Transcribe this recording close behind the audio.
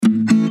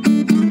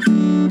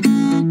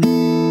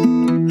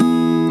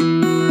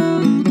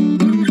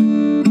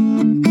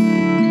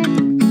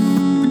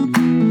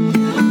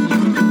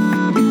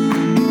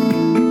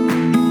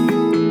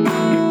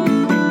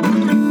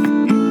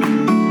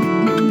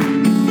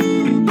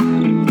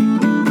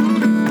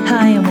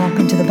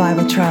the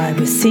Bible Tribe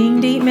with Seeing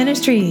Deep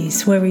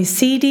Ministries, where we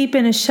see deep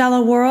in a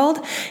shallow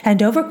world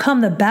and overcome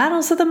the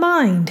battles of the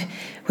mind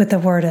with the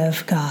Word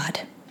of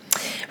God.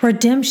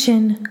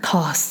 Redemption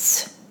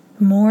costs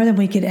more than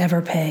we could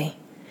ever pay,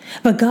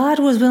 but God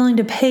was willing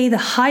to pay the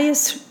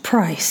highest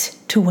price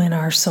to win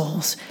our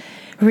souls.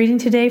 Reading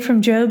today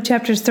from Job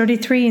chapters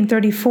 33 and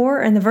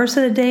 34, and the verse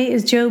of the day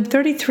is Job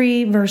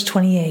 33, verse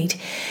 28.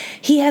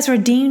 He has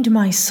redeemed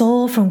my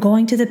soul from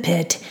going to the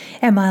pit,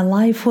 and my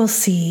life will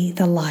see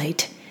the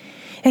light.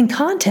 In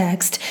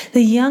context,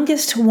 the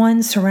youngest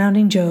one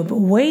surrounding Job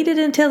waited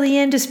until the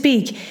end to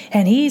speak,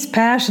 and he's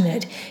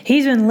passionate.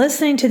 He's been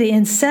listening to the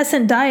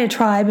incessant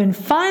diatribe and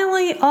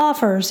finally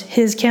offers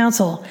his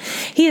counsel.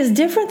 He is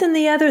different than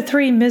the other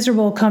three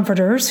miserable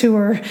comforters who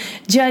were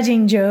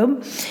judging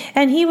Job,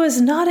 and he was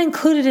not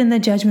included in the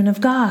judgment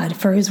of God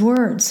for his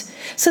words.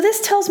 So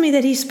this tells me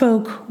that he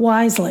spoke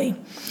wisely.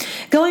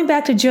 Going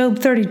back to Job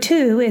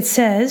 32, it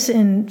says,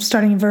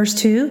 starting in verse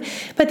 2,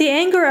 "But the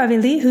anger of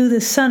Elihu,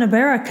 the son of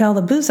Barachel,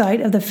 the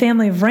Buzite of the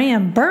family of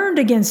Ram, burned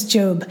against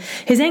Job.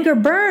 His anger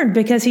burned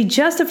because he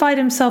justified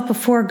himself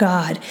before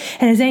God,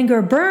 and his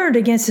anger burned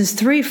against his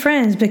three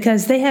friends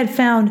because they had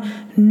found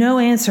no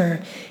answer,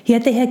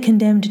 yet they had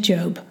condemned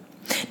Job."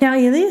 Now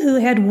Elihu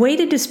had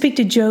waited to speak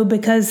to Job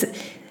because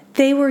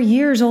they were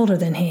years older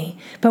than he.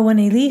 But when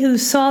Elihu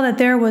saw that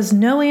there was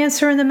no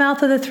answer in the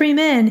mouth of the three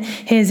men,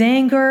 his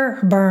anger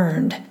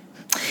burned.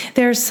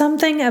 There's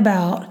something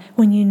about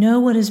when you know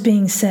what is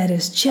being said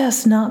is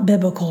just not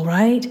biblical,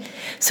 right?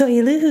 So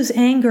Elihu's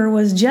anger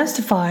was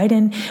justified,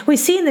 and we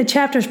see in the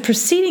chapters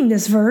preceding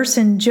this verse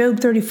in Job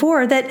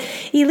 34 that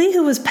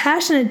Elihu was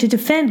passionate to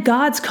defend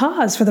God's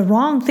cause for the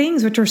wrong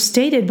things which were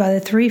stated by the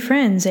three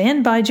friends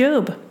and by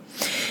Job.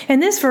 In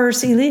this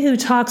verse, Elihu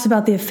talks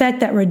about the effect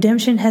that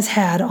redemption has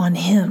had on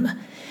him.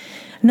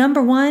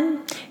 Number one,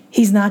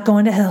 he's not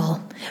going to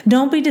hell.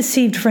 Don't be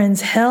deceived,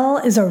 friends. Hell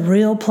is a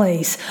real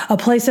place, a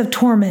place of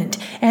torment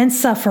and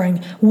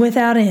suffering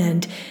without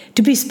end.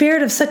 To be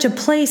spared of such a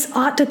place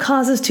ought to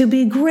cause us to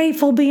be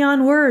grateful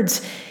beyond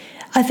words.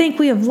 I think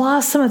we have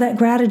lost some of that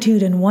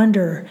gratitude and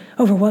wonder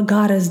over what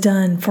God has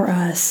done for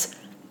us.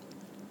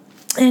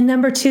 And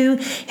number two,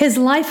 his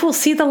life will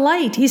see the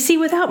light. You see,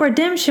 without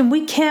redemption,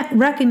 we can't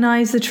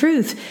recognize the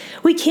truth.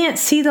 We can't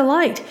see the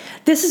light.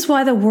 This is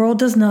why the world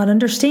does not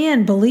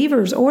understand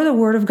believers or the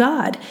Word of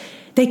God.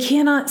 They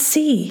cannot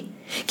see.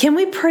 Can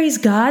we praise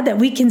God that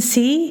we can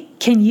see?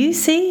 Can you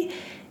see?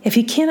 If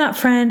you cannot,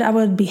 friend, I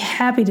would be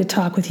happy to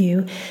talk with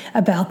you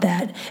about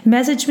that.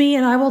 Message me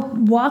and I will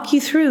walk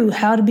you through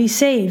how to be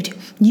saved.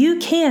 You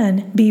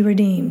can be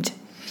redeemed.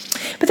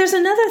 But there's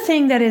another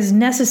thing that is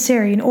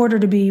necessary in order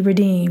to be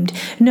redeemed.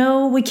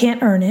 No, we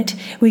can't earn it.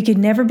 We could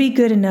never be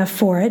good enough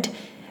for it.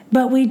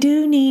 But we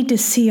do need to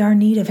see our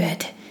need of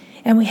it.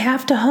 And we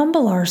have to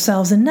humble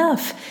ourselves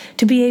enough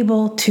to be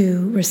able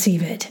to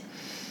receive it.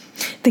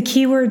 The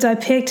key words I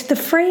picked, the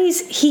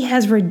phrase "he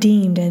has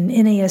redeemed" in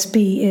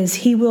NASB is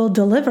 "he will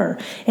deliver"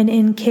 in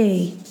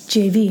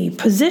NKJV.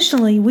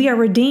 Positionally, we are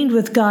redeemed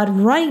with God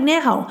right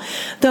now,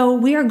 though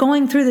we are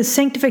going through the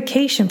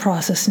sanctification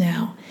process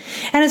now.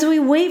 And as we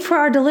wait for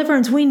our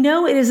deliverance, we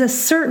know it is a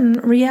certain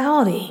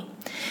reality.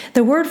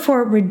 The word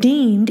for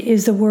redeemed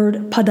is the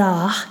word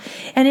padah,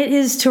 and it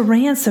is to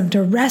ransom,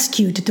 to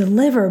rescue, to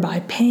deliver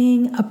by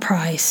paying a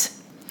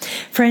price.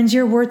 Friends,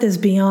 your worth is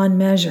beyond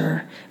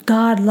measure.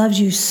 God loves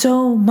you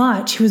so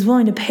much, he was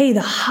willing to pay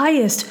the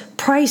highest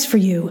price for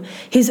you,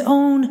 his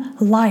own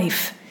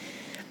life.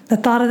 The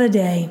thought of the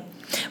day: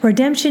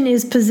 redemption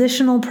is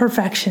positional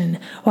perfection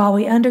while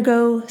we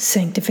undergo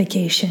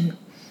sanctification.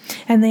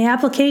 And the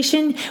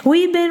application: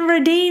 we've been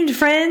redeemed,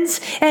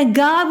 friends, and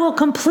God will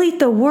complete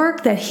the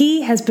work that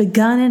he has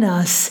begun in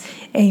us.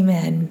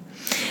 Amen.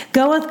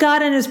 Go with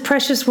God and his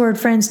precious word,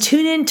 friends.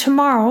 Tune in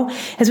tomorrow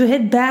as we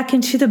head back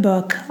into the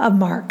book of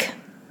Mark.